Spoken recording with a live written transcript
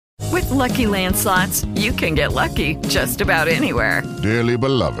Lucky Land Slots, you can get lucky just about anywhere. Dearly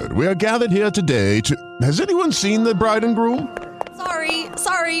beloved, we are gathered here today to... Has anyone seen the bride and groom?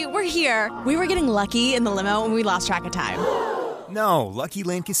 Sorry, we're here. We were getting lucky in the limo and we lost track of time. No, Lucky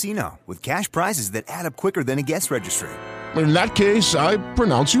Land Casino, with cash prizes that add up quicker than a guest registry. In that case, I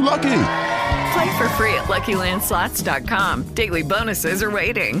pronounce you lucky. Play for free at LuckyLandSlots.com. Daily bonuses are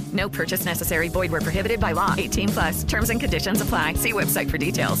waiting. No purchase necessary. Void where prohibited by law. 18+. Terms and conditions apply. See website for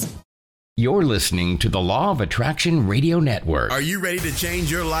details. You're listening to the Law of Attraction Radio Network. Are you ready to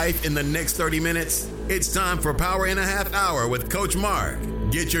change your life in the next 30 minutes? It's time for Power in a Half Hour with Coach Mark.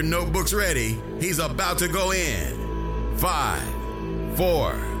 Get your notebooks ready. He's about to go in. 5,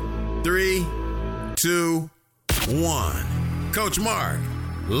 4, 3, 2, 1. Coach Mark,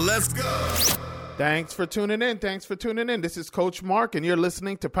 let's go. Thanks for tuning in. This is Coach Mark, and you're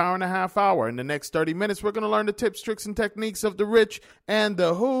listening to Power in a Half Hour. In the next 30 minutes, we're going to learn the tips, tricks, and techniques of the rich and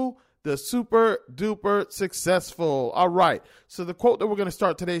the who, the super duper successful. All right. So the quote that we're going to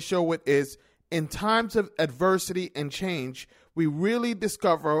start today's show with is, in times of adversity and change, we really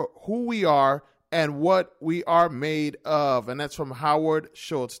discover who we are and what we are made of. And that's from Howard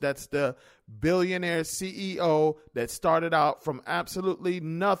Schultz. That's the billionaire CEO that started out from absolutely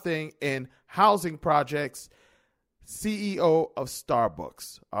nothing in housing projects, CEO of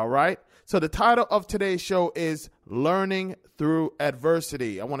Starbucks. All right. So the title of today's show is Learning Through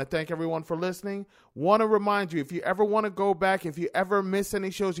Adversity. I want to thank everyone for listening. Want to remind you, if you ever want to go back, if you ever miss any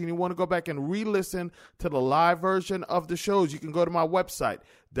shows and you want to go back and re-listen to the live version of the shows, you can go to my website,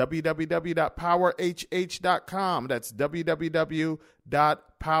 www.powerhh.com. That's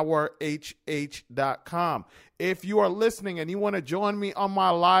www.powerhh.com. If you are listening and you want to join me on my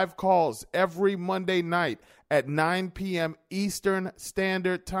live calls every Monday night at 9 p.m. Eastern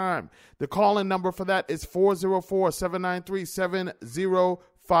Standard Time, the call-in number for that is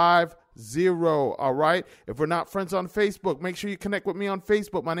 404-793-7050. All right. If we're not friends on Facebook, make sure you connect with me on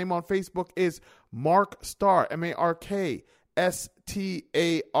Facebook. My name on Facebook is Mark Starr, MarkStarr.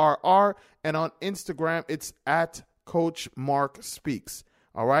 And on Instagram, it's at Coach Mark Speaks.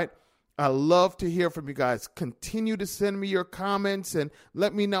 All right. I love to hear from you guys. Continue to send me your comments and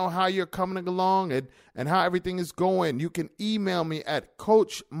let me know how you're coming along and how everything is going. You can email me at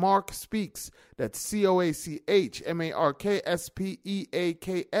Coach Mark Speaks. That's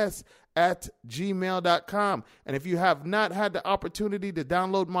CoachMarkspeaks at gmail.com. And if you have not had the opportunity to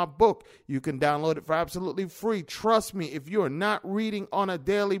download my book, you can download it for absolutely free. Trust me, if you are not reading on a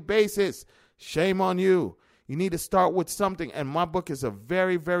daily basis, shame on you. You need to start with something, and my book is a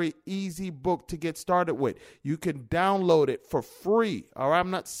very, very easy book to get started with. You can download it for free. All right, I'm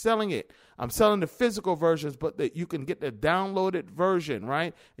not selling it. I'm selling the physical versions, but that you can get the downloaded version,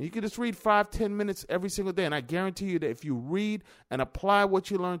 right? And you can just read 5-10 minutes every single day, and I guarantee you that if you read and apply what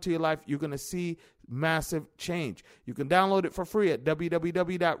you learn to your life, you're going to see massive change. You can download it for free at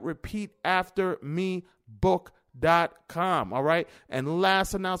www.repeataftermebook.com. All right. And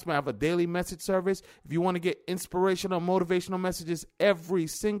last announcement, I have a daily message service. If you want to get inspirational, motivational messages every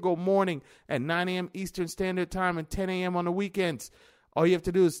single morning at 9 a.m. Eastern Standard Time and 10 a.m. on the weekends, all you have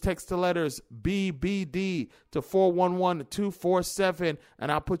to do is text the letters BBD to 411-247,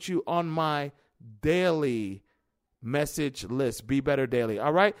 and I'll put you on my daily message list. Be Better Daily.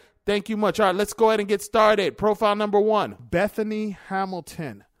 All right. Thank you much. All right. Let's go ahead and get started. Profile number 1, Bethany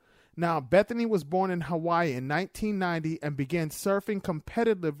Hamilton. Now, Bethany was born in Hawaii in 1990 and began surfing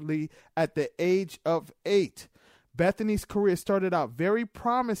competitively at the age of 8. Bethany's career started out very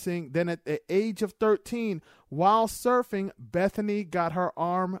promising. Then at the age of 13, while surfing, Bethany got her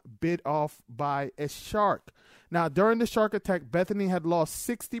arm bit off by a shark. Now, during the shark attack, Bethany had lost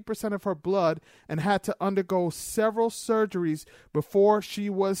 60% of her blood and had to undergo several surgeries before she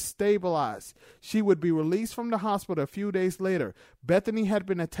was stabilized. She would be released from the hospital a few days later. Bethany had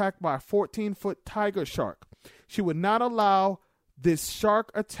been attacked by a 14-foot tiger shark. She would not allow this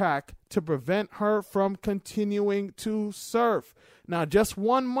shark attack to prevent her from continuing to surf. Now, just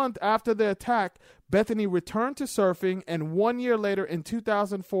 1 month after the attack, Bethany returned to surfing, and 1 year later, in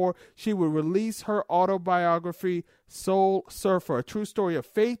 2004, she would release her autobiography, Soul Surfer, a true story of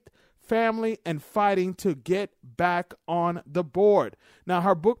faith, family, and fighting to get back on the board. Now,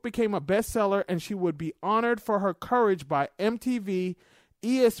 her book became a bestseller, and she would be honored for her courage by MTV,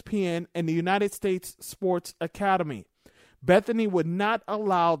 ESPN, and the United States Sports Academy. Bethany would not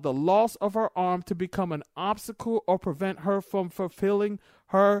allow the loss of her arm to become an obstacle or prevent her from fulfilling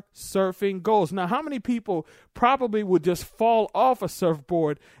her surfing goals. Now, how many people probably would just fall off a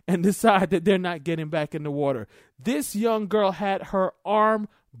surfboard and decide that they're not getting back in the water? This young girl had her arm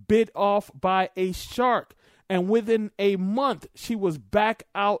bit off by a shark, and within a month, she was back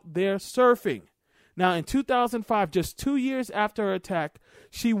out there surfing. Now, in 2005, just 2 years after her attack,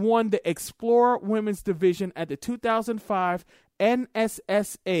 she won the Explorer Women's Division at the 2005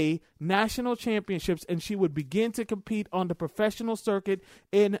 NSSA National Championships, and she would begin to compete on the professional circuit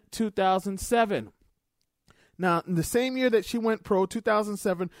in 2007. Now, in the same year that she went pro,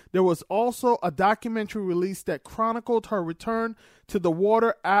 2007, there was also a documentary released that chronicled her return to the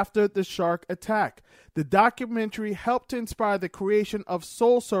water after the shark attack. The documentary helped to inspire the creation of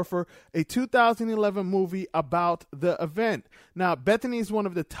Soul Surfer, a 2011 movie about the event. Now, Bethany is one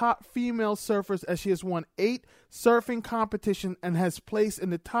of the top female surfers as she has won 8 surfing competitions and has placed in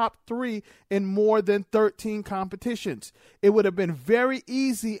the top 3 in more than 13 competitions. It would have been very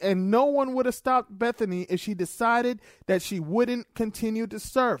easy and no one would have stopped Bethany if she decided that she wouldn't continue to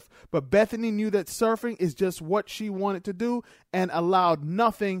surf. But Bethany knew that surfing is just what she wanted to do and allowed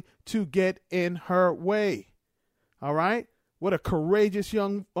nothing to get in her way. All right? What a courageous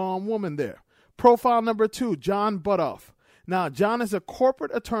young woman there. Profile number 2, John Butoff. Now, John is a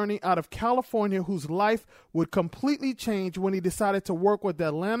corporate attorney out of California whose life would completely change when he decided to work with the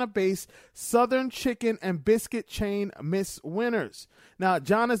Atlanta-based Southern chicken and biscuit chain Miss Winners. Now,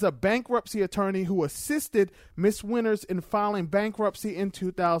 John is a bankruptcy attorney who assisted Miss Winners in filing bankruptcy in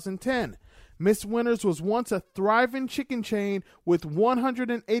 2010. Miss Winners was once a thriving chicken chain with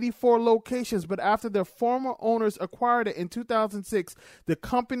 184 locations, but after their former owners acquired it in 2006, the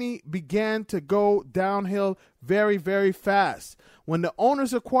company began to go downhill very, very fast. When the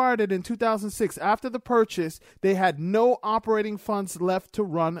owners acquired it in 2006, after the purchase, they had no operating funds left to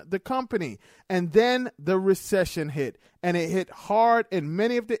run the company. And then the recession hit, and it hit hard in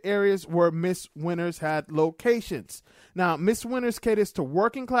many of the areas where Miss Winners had locations. Now, Miss Winners caters to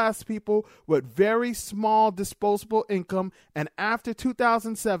working class people with very small disposable income, and after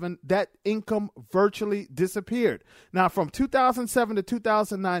 2007, that income virtually disappeared. Now, from 2007 to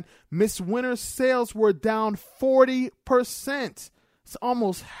 2009, Miss Winners' sales were down 40%. It's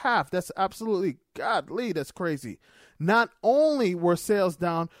almost half. That's absolutely, godly, that's crazy. Not only were sales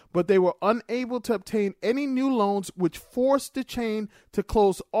down, but they were unable to obtain any new loans, which forced the chain to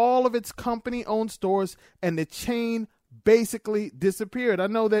close all of its company-owned stores, and the chain basically disappeared. I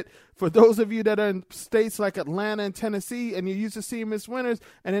know that for those of you that are in states like Atlanta and Tennessee, and you used to see Miss Winners,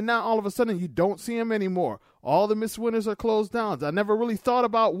 and then now all of a sudden you don't see them anymore. All the Miss Winners are closed down. I never really thought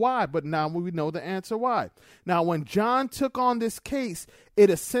about why, but now we know the answer why. Now, when John took on this case,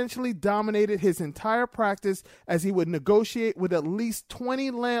 it essentially dominated his entire practice as he would negotiate with at least 20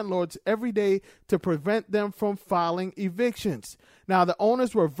 landlords every day to prevent them from filing evictions. Now, the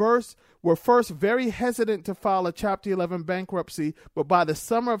owners were first very hesitant to file a Chapter 11 bankruptcy, but by the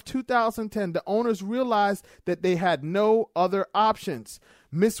summer of 2010, the owners realized that they had no other options.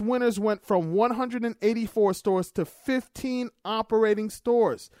 Miss Winners went from 184 stores to 15 operating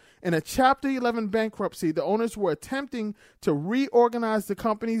stores. In a Chapter 11 bankruptcy, the owners were attempting to reorganize the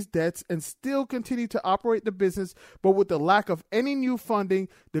company's debts and still continue to operate the business, but with the lack of any new funding,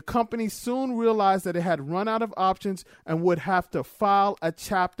 the company soon realized that it had run out of options and would have to file a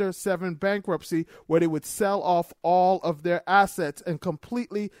Chapter 7 bankruptcy where they would sell off all of their assets and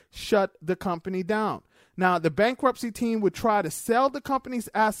completely shut the company down. Now, the bankruptcy team would try to sell the company's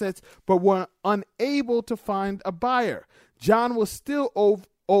assets, but were unable to find a buyer. John was still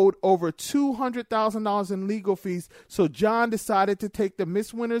owed over $200,000 in legal fees, so John decided to take the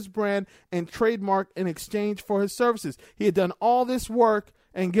Miss Winners brand and trademark in exchange for his services. He had done all this work,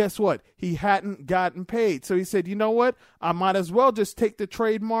 and guess what? He hadn't gotten paid. So he said, you know what? I might as well just take the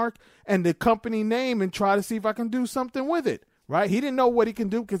trademark and the company name and try to see if I can do something with it. Right? He didn't know what he can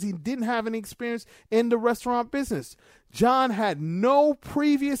do because he didn't have any experience in the restaurant business. John had no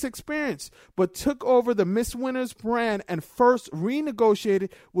previous experience, but took over the Miss Winners brand and first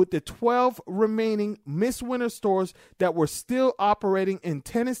renegotiated with the 12 remaining Miss Winners stores that were still operating in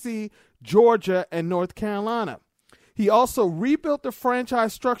Tennessee, Georgia, and North Carolina. He also rebuilt the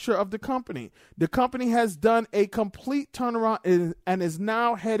franchise structure of the company. The company has done a complete turnaround and is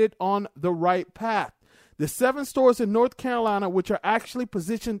now headed on the right path. The 7 stores in North Carolina, which are actually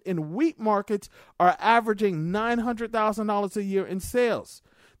positioned in wheat markets, are averaging $900,000 a year in sales.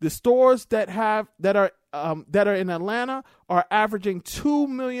 The stores that are in Atlanta are averaging $2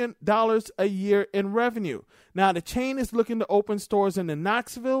 million a year in revenue. Now, the chain is looking to open stores in the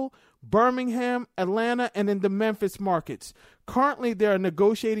Knoxville, Birmingham, Atlanta, and in the Memphis markets. Currently, they are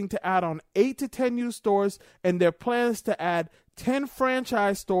negotiating to add on 8 to 10 new stores, and their plan is to add 10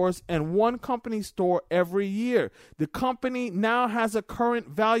 franchise stores and 1 company store every year. The company now has a current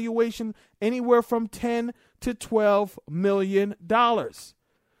valuation anywhere from $10 to $12 million.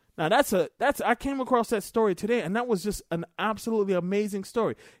 Now I came across that story today, and that was just an absolutely amazing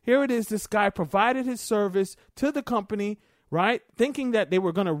story. Here it is. This guy provided his service to the company, right? Thinking that they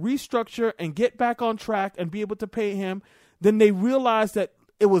were going to restructure and get back on track and be able to pay him. Then they realized that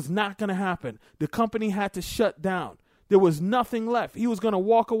it was not going to happen. The company had to shut down. There was nothing left. He was going to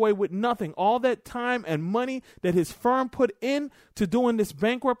walk away with nothing. All that time and money that his firm put in to doing this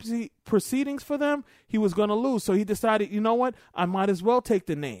bankruptcy proceedings for them, he was going to lose. So he decided, you know what? I might as well take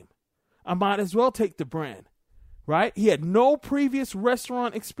the name. I might as well take the brand, right? He had no previous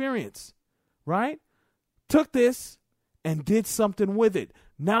restaurant experience, right? Took this and did something with it.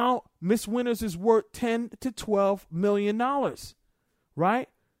 Now, Miss Winters is worth $10 to $12 million, right?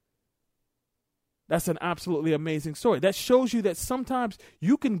 That's an absolutely amazing story. That shows you that sometimes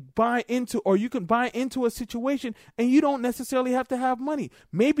you can buy into a situation and you don't necessarily have to have money.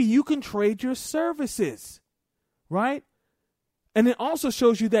 Maybe you can trade your services, right? And it also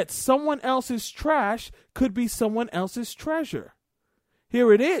shows you that someone else's trash could be someone else's treasure.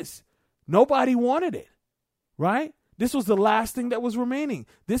 Here it is. Nobody wanted it, right? This was the last thing that was remaining.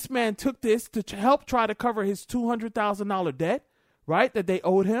 This man took this to help try to cover his $200,000 debt, right, that they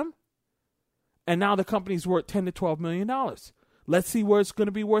owed him. And now the company's worth $10 to $12 million. Let's see where it's going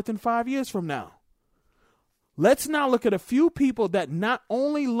to be worth in 5 years from now. Let's now look at a few people that not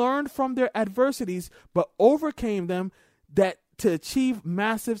only learned from their adversities, but overcame them to achieve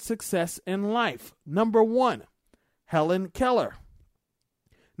massive success in life. Number 1, Helen Keller.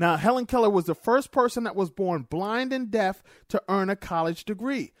 Now, Helen Keller was the first person that was born blind and deaf to earn a college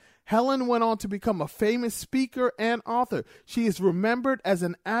degree. Helen went on to become a famous speaker and author. She is remembered as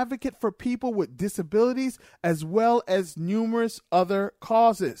an advocate for people with disabilities as well as numerous other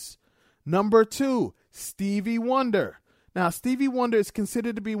causes. Number 2, Stevie Wonder. Now, Stevie Wonder is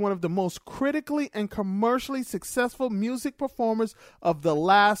considered to be one of the most critically and commercially successful music performers of the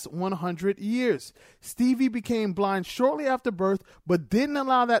last 100 years. Stevie became blind shortly after birth, but didn't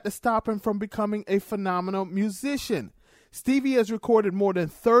allow that to stop him from becoming a phenomenal musician. Stevie has recorded more than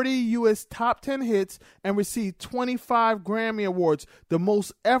 30 U.S. top 10 hits and received 25 Grammy Awards, the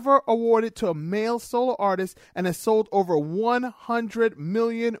most ever awarded to a male solo artist, and has sold over 100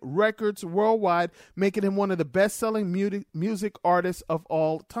 million records worldwide, making him one of the best-selling music artists of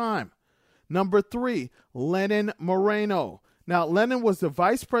all time. Number 3, Lenin Moreno. Now, Lenin was the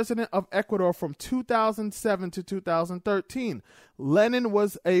vice president of Ecuador from 2007 to 2013. Lenin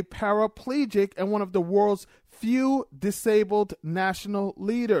was a paraplegic and one of the world's few disabled national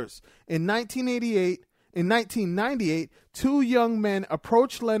leaders. In 1998, 2 young men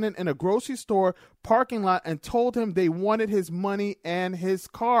approached Lenin in a grocery store parking lot and told him they wanted his money and his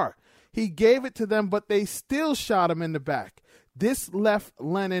car. He gave it to them, but they still shot him in the back. This left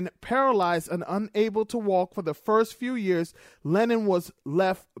Lenin paralyzed and unable to walk for the first few years. Lenin was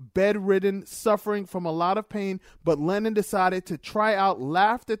left bedridden, suffering from a lot of pain, but Lenin decided to try out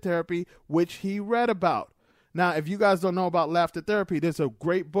laughter therapy, which he read about. Now, if you guys don't know about laughter therapy, there's a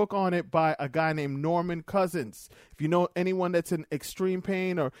great book on it by a guy named Norman Cousins. If you know anyone that's in extreme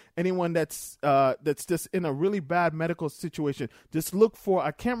pain or anyone that's just in a really bad medical situation, just look for,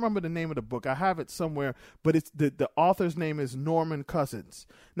 I can't remember the name of the book. I have it somewhere, but it's the author's name is Norman Cousins.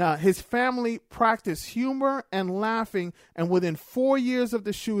 Now, his family practiced humor and laughing, and within 4 years of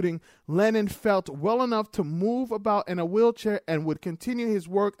the shooting, Lenin felt well enough to move about in a wheelchair and would continue his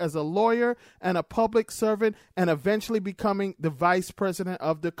work as a lawyer and a public servant, and eventually becoming the vice president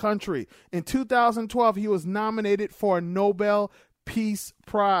of the country. In 2012, he was nominated for a Nobel Peace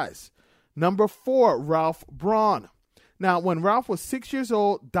Prize. Number 4, Ralph Braun. Now, when Ralph was 6 years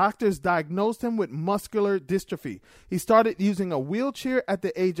old, doctors diagnosed him with muscular dystrophy. He started using a wheelchair at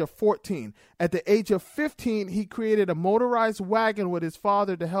the age of 14. At the age of 15, he created a motorized wagon with his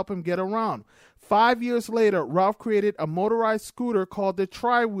father to help him get around. 5 years later, Ralph created a motorized scooter called the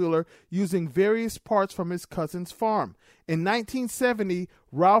Tri-Wheeler using various parts from his cousin's farm. In 1970,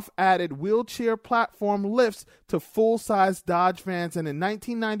 Ralph added wheelchair platform lifts to full-size Dodge vans, and in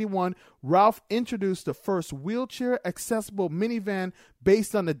 1991, Ralph introduced the first wheelchair-accessible minivan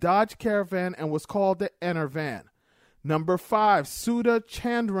based on the Dodge Caravan and was called the Enervan. Number 5, Sudha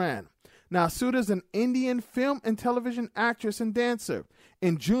Chandran. Now, Sudha is an Indian film and television actress and dancer.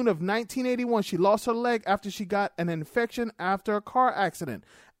 In June of 1981, she lost her leg after she got an infection after a car accident.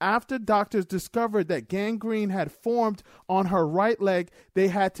 After doctors discovered that gangrene had formed on her right leg, they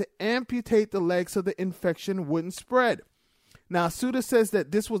had to amputate the leg so the infection wouldn't spread. Now, Sudha says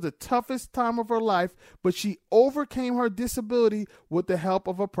that this was the toughest time of her life, but she overcame her disability with the help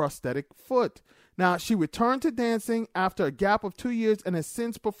of a prosthetic foot. Now, she returned to dancing after a gap of 2 years and has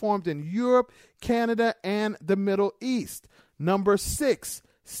since performed in Europe, Canada, and the Middle East. Number 6,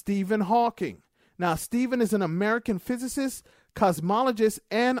 Stephen Hawking. Now, Stephen is an American physicist, cosmologist,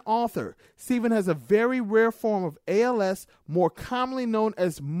 and author. Stephen has a very rare form of ALS, more commonly known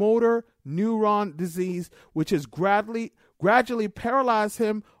as motor neuron disease, which has gradually paralyzed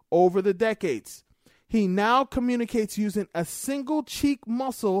him over the decades. He now communicates using a single cheek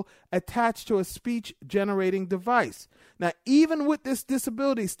muscle attached to a speech-generating device. Now, even with this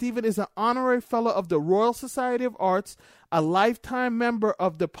disability, Stephen is an honorary fellow of the Royal Society of Arts, a lifetime member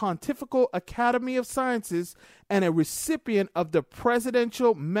of the Pontifical Academy of Sciences, and a recipient of the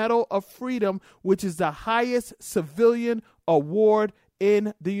Presidential Medal of Freedom, which is the highest civilian award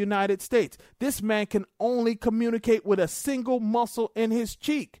in the United States. This man can only communicate with a single muscle in his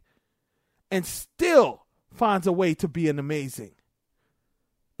cheek and still finds a way to be an amazing.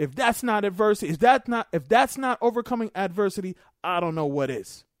 If that's not adversity, if that's not overcoming adversity, I don't know what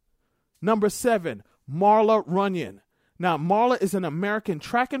is. Number 7, Marla Runyon. Now, Marla is an American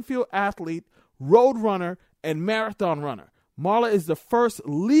track and field athlete, road runner, and marathon runner. Marla is the first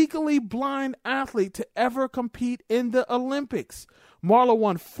legally blind athlete to ever compete in the Olympics. Marla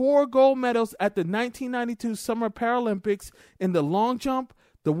won 4 gold medals at the 1992 Summer Paralympics in the long jump,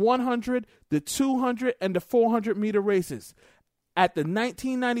 the 100, the 200, and the 400-meter races. At the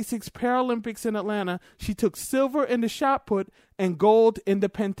 1996 Paralympics in Atlanta, she took silver in the shot put and gold in the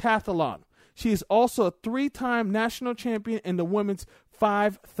pentathlon. She is also a 3-time national champion in the women's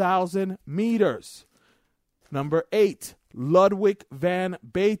 5,000 meters. Number 8, Ludwig van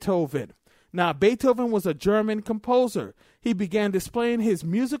Beethoven. Now, Beethoven was a German composer. He began displaying his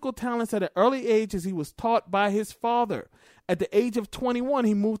musical talents at an early age as he was taught by his father. At the age of 21,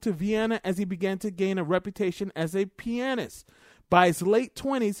 he moved to Vienna as he began to gain a reputation as a pianist. By his late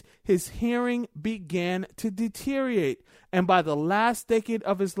 20s, his hearing began to deteriorate, and by the last decade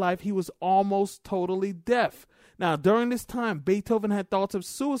of his life, he was almost totally deaf. Now, during this time, Beethoven had thoughts of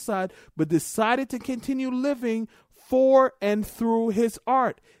suicide, but decided to continue living for and through his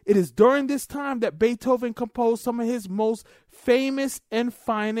art. It is during this time that Beethoven composed some of his most famous and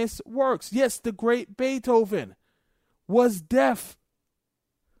finest works. Yes, the great Beethoven was deaf.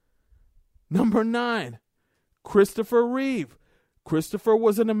 Number 9, Christopher Reeve. Christopher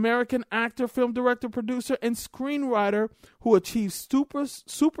was an American actor, film director, producer, and screenwriter who achieved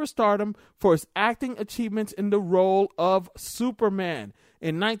superstardom for his acting achievements in the role of Superman.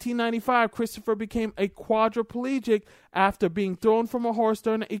 In 1995, Christopher became a quadriplegic after being thrown from a horse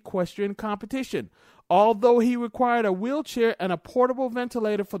during an equestrian competition. Although he required a wheelchair and a portable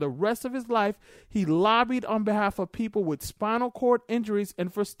ventilator for the rest of his life, he lobbied on behalf of people with spinal cord injuries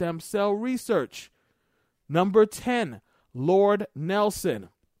and for stem cell research. Number 10, Lord Nelson.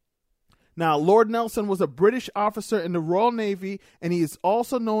 Now, Lord Nelson was a British officer in the Royal Navy, and he is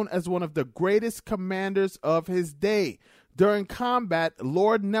also known as one of the greatest commanders of his day. During combat,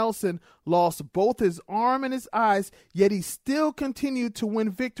 Lord Nelson lost both his arm and his eyes, yet he still continued to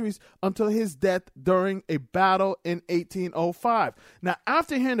win victories until his death during a battle in 1805. Now,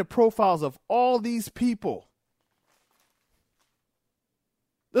 after hearing the profiles of all these people,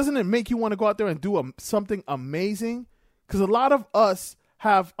 doesn't it make you want to go out there and do something amazing? Because a lot of us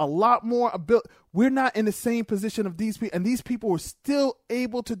have a lot more ability. We're not in the same position of these people, and these people were still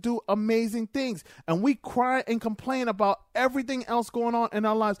able to do amazing things. And we cry and complain about everything else going on in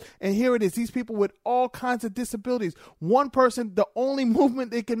our lives. And here it is, these people with all kinds of disabilities. One person, the only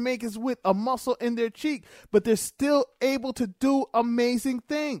movement they can make is with a muscle in their cheek, but they're still able to do amazing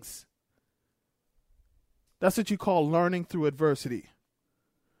things. That's what you call learning through adversity.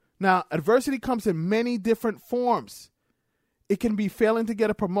 Now, adversity comes in many different forms. It can be failing to get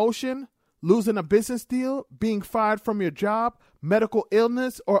a promotion, losing a business deal, being fired from your job, medical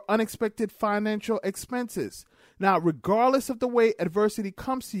illness, or unexpected financial expenses. Now, regardless of the way adversity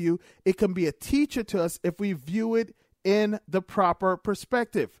comes to you, it can be a teacher to us if we view it in the proper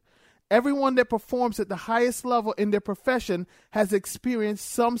perspective. Everyone that performs at the highest level in their profession has experienced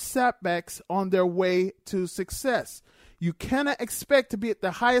some setbacks on their way to success. You cannot expect to be at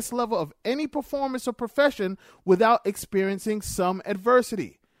the highest level of any performance or profession without experiencing some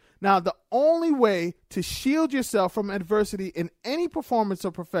adversity. Now, the only way to shield yourself from adversity in any performance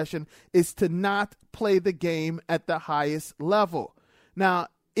or profession is to not play the game at the highest level. Now,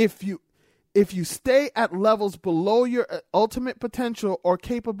 if you stay at levels below your ultimate potential or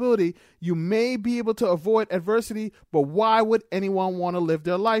capability, you may be able to avoid adversity, but why would anyone want to live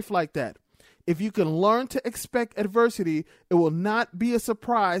their life like that? If you can learn to expect adversity, it will not be a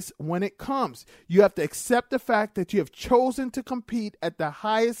surprise when it comes. You have to accept the fact that you have chosen to compete at the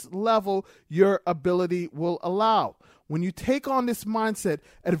highest level your ability will allow. When you take on this mindset,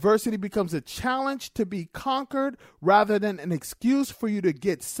 adversity becomes a challenge to be conquered rather than an excuse for you to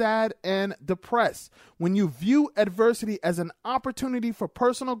get sad and depressed. When you view adversity as an opportunity for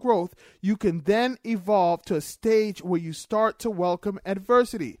personal growth, you can then evolve to a stage where you start to welcome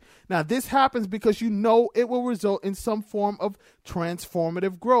adversity. Now, this happens because you know it will result in some form of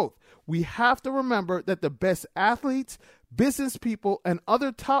transformative growth. We have to remember that the best athletes, business people, and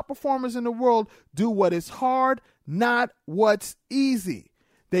other top performers in the world do what is hard, not what's easy.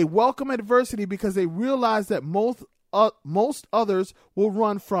 They welcome adversity because they realize that most others will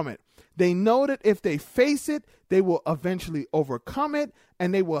run from it. They know that if they face it, they will eventually overcome it,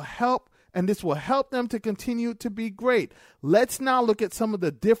 and this will help them to continue to be great. Let's now look at some of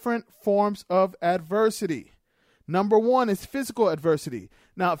the different forms of adversity. Number one is physical adversity.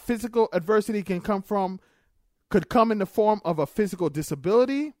 Now, physical adversity could come in the form of a physical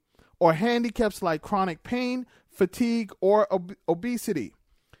disability or handicaps like chronic pain, fatigue, or obesity.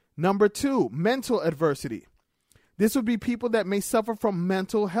 Number two, mental adversity. This would be people that may suffer from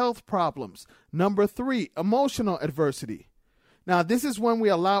mental health problems. Number three, emotional adversity. Now, this is when we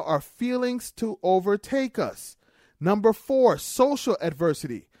allow our feelings to overtake us. Number four, social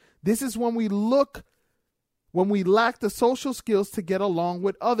adversity. This is when we lack the social skills to get along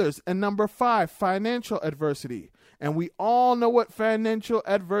with others. And number five, financial adversity. And we all know what financial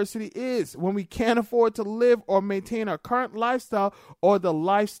adversity is, when we can't afford to live or maintain our current lifestyle or the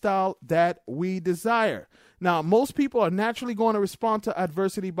lifestyle that we desire. Now, most people are naturally going to respond to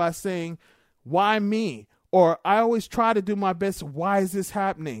adversity by saying, why me? Or I always try to do my best. Why is this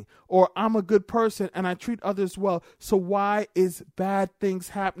happening? Or I'm a good person and I treat others well. So why is bad things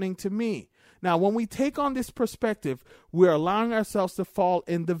happening to me? Now, when we take on this perspective, we're allowing ourselves to fall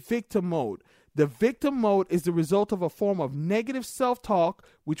in the victim mode. The victim mode is the result of a form of negative self-talk,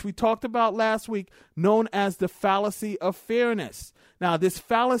 which we talked about last week, known as the fallacy of fairness. Now, this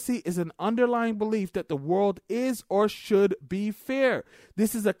fallacy is an underlying belief that the world is or should be fair.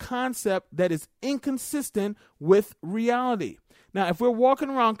 This is a concept that is inconsistent with reality. Now, if we're walking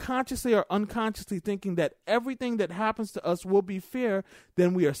around consciously or unconsciously thinking that everything that happens to us will be fair,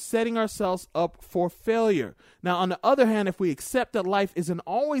 then we are setting ourselves up for failure. Now, on the other hand, if we accept that life isn't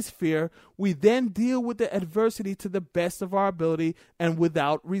always fair, we then deal with the adversity to the best of our ability and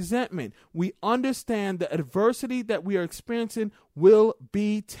without resentment. We understand the adversity that we are experiencing will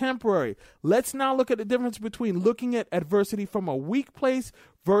be temporary. Let's now look at the difference between looking at adversity from a weak place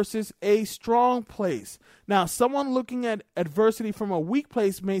versus a strong place. Now, someone looking at adversity from a weak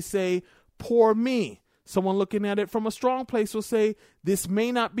place may say, poor me. Someone looking at it from a strong place will say, this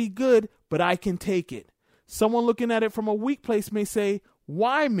may not be good, but I can take it. Someone looking at it from a weak place may say,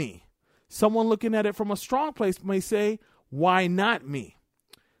 why me? Someone looking at it from a strong place may say, why not me?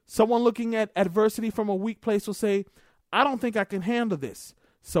 Someone looking at adversity from a weak place will say, I don't think I can handle this.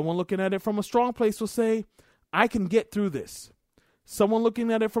 Someone looking at it from a strong place will say, I can get through this. Someone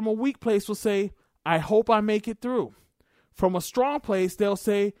looking at it from a weak place will say, I hope I make it through. From a strong place, they'll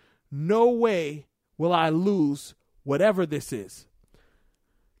say, no way will I lose whatever this is.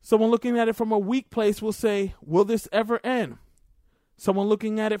 Someone looking at it from a weak place will say, will this ever end? Someone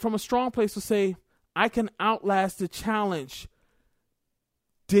looking at it from a strong place will say, I can outlast the challenge.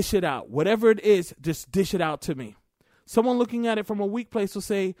 Dish it out. Whatever it is, just dish it out to me. Someone looking at it from a weak place will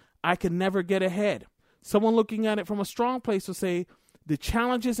say, I can never get ahead. Someone looking at it from a strong place will say, the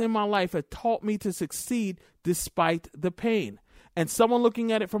challenges in my life have taught me to succeed despite the pain. And someone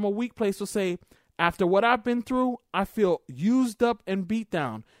looking at it from a weak place will say, after what I've been through, I feel used up and beat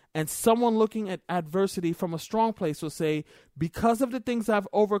down. And someone looking at adversity from a strong place will say, because of the things I've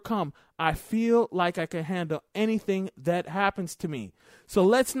overcome, I feel like I can handle anything that happens to me. So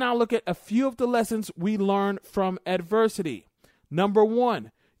let's now look at a few of the lessons we learn from adversity. Number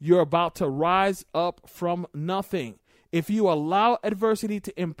one, you're about to rise up from nothing. If you allow adversity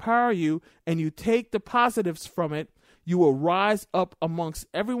to empower you and you take the positives from it, you will rise up amongst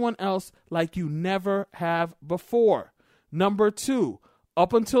everyone else like you never have before. Number two,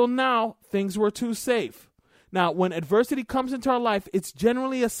 up until now, things were too safe. Now, when adversity comes into our life, it's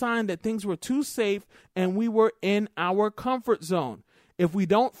generally a sign that things were too safe and we were in our comfort zone. If we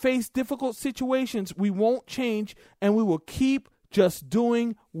don't face difficult situations, we won't change and we will keep just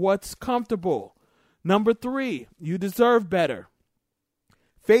doing what's comfortable. Number three, you deserve better.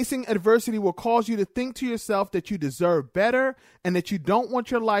 Facing adversity will cause you to think to yourself that you deserve better and that you don't want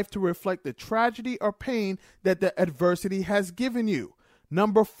your life to reflect the tragedy or pain that the adversity has given you.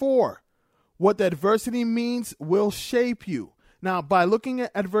 Number four, what the adversity means will shape you. Now, by looking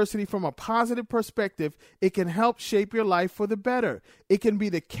at adversity from a positive perspective, it can help shape your life for the better. It can be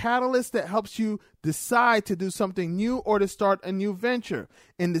the catalyst that helps you decide to do something new or to start a new venture.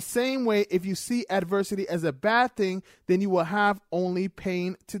 In the same way, if you see adversity as a bad thing, then you will have only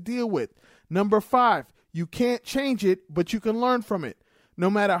pain to deal with. Number 5, you can't change it, but you can learn from it. No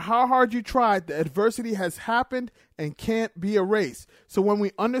matter how hard you tried, the adversity has happened and can't be erased. So when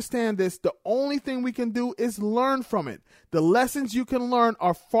we understand this, the only thing we can do is learn from it. The lessons you can learn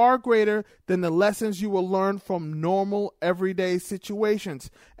are far greater than the lessons you will learn from normal everyday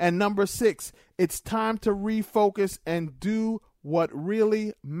situations. And number 6, it's time to refocus and do what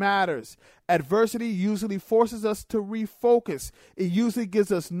really matters. Adversity usually forces us to refocus. It usually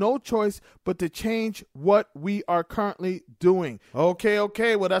gives us no choice but to change what we are currently doing.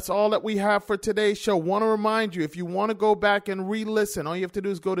 Okay. Well, that's all that we have for today's show. Want to remind you, if you want to go back and re-listen, all you have to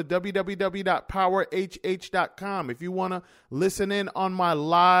do is go to www.powerhh.com. If you want to listen in on my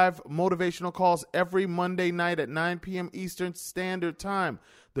live motivational calls every Monday night at 9 p.m. Eastern Standard Time,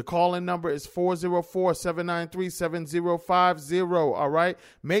 the call-in number is 404-793-7050, all right?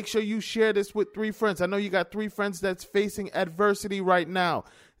 Make sure you share this with 3 friends. I know you got 3 friends that's facing adversity right now.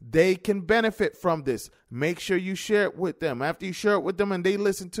 They can benefit from this. Make sure you share it with them. After you share it with them and they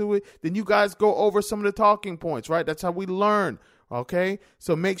listen to it, then you guys go over some of the talking points, right? That's how we learn, okay?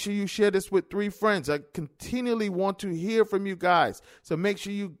 So make sure you share this with 3 friends. I continually want to hear from you guys. So make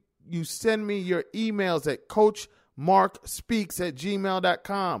sure you send me your emails at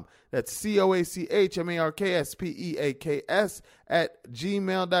coachmarkspeaks@gmail.com. That's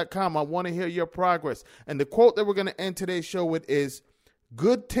CoachMarkspeaks@gmail.com. I want to hear your progress. And the quote that we're going to end today's show with is,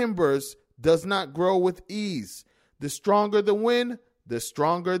 "Good timbers does not grow with ease. The stronger the wind, the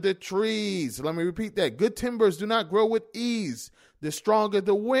stronger the trees." Let me repeat that. Good timbers do not grow with ease. The stronger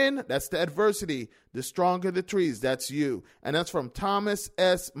the wind, that's the adversity. The stronger the trees, that's you. And that's from Thomas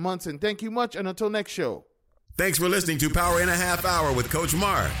S. Munson. Thank you much, and until next show. Thanks for listening to Power in a Half Hour with Coach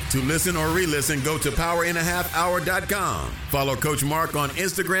Mark. To listen or re-listen, go to powerinhalfhour.com. Follow Coach Mark on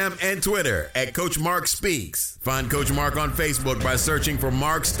Instagram and Twitter at Coach Mark Speaks. Find Coach Mark on Facebook by searching for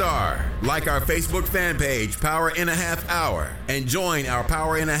Mark Starr. Like our Facebook fan page, Power in a Half Hour, and join our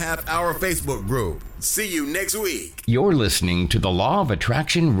Power in a Half Hour Facebook group. See you next week. You're listening to the Law of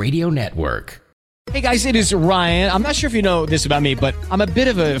Attraction Radio Network. Hey guys, it is Ryan. I'm not sure if you know this about me, but I'm a bit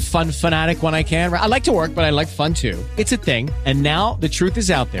of a fun fanatic when I can. I like to work, but I like fun too. It's a thing. And now the truth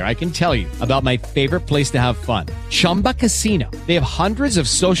is out there. I can tell you about my favorite place to have fun. Chumba Casino. They have hundreds of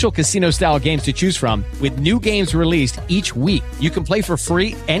social casino style games to choose from with new games released each week. You can play for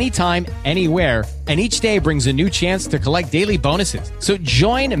free anytime, anywhere. And each day brings a new chance to collect daily bonuses. So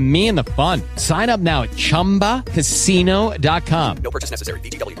join me in the fun. Sign up now at ChumbaCasino.com. No purchase necessary.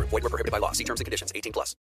 VGW. Void where prohibited by law. See terms and conditions. 18+.